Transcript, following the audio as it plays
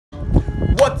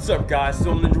What's up, guys?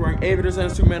 So I'm Ninja wearing aviators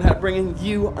and a Superman hat, bringing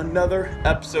you another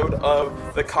episode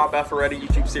of the Combat for Ready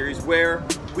YouTube series, where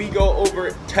we go over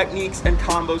techniques and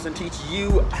combos and teach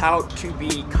you how to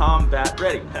be combat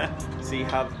ready. see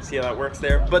how that works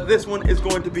there? But this one is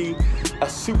going to be a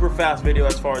super fast video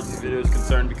as far as this video is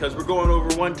concerned, because we're going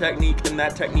over one technique, and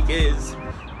that technique is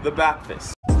the back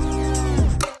fist.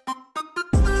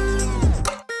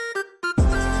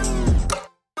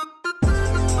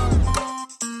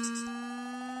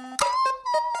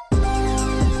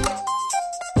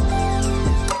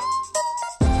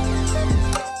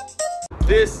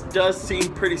 This does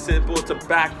seem pretty simple. It's a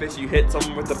back fist. You hit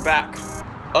someone with the back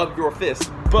of your fist.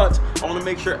 But I want to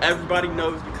make sure everybody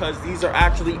knows, because these are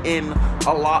actually in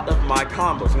a lot of my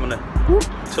combos. I'm going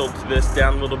to tilt this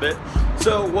down a little bit.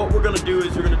 So what we're going to do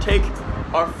is we're going to take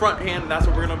our front hand. That's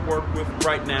what we're going to work with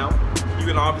right now. You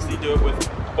can obviously do it with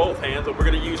both hands, but we're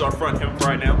going to use our front hand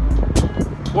right now.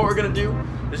 What we're going to do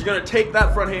is you're going to take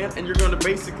that front hand and you're going to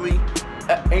basically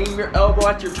aim your elbow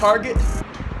at your target,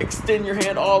 extend your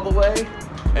hand all the way,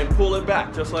 and pull it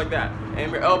back just like that.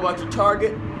 Aim your elbow at your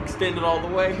target, extend it all the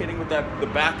way, hitting with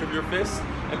the back of your fist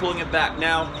and pulling it back.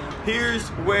 Now, here's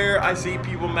where I see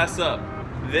people mess up.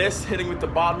 This, hitting with the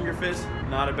bottom of your fist,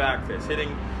 not a back fist.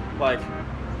 Hitting like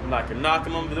you're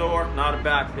knocking on the door, not a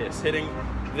back fist. Hitting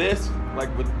this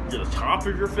like with the top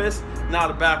of your fist, not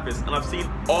a back fist. And I've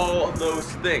seen all of those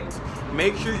things.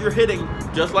 Make sure you're hitting,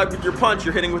 just like with your punch,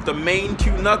 you're hitting with the main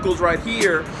two knuckles right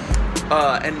here,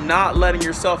 and not letting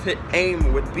yourself hit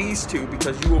aim with these two,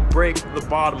 because you will break the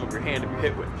bottom of your hand if you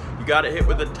hit with. You got to hit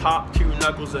with the top two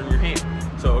knuckles in your hand.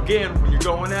 So again, when you're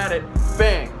going at it,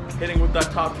 bang, hitting with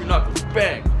that top two knuckles,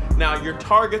 bang. Now your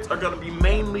targets are going to be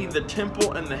mainly the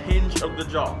temple and the hinge of the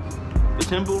jaw. The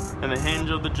temple and the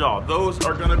hinge of the jaw. Those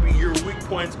are going to be your weak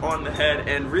points on the head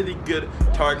and really good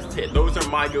targets to hit. Those are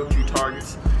my go-to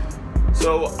targets.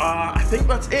 So I think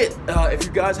that's it. If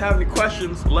you guys have any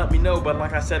questions, let me know. But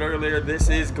like I said earlier, this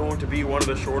is going to be one of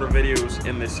the shorter videos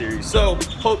in this series. So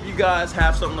hope you guys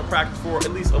have something to practice for,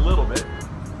 at least a little bit.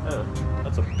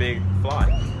 That's a big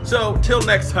fly. So till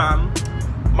next time,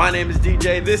 my name is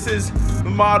DJ. This is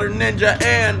Modern Ninja,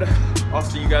 and I'll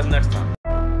see you guys next time.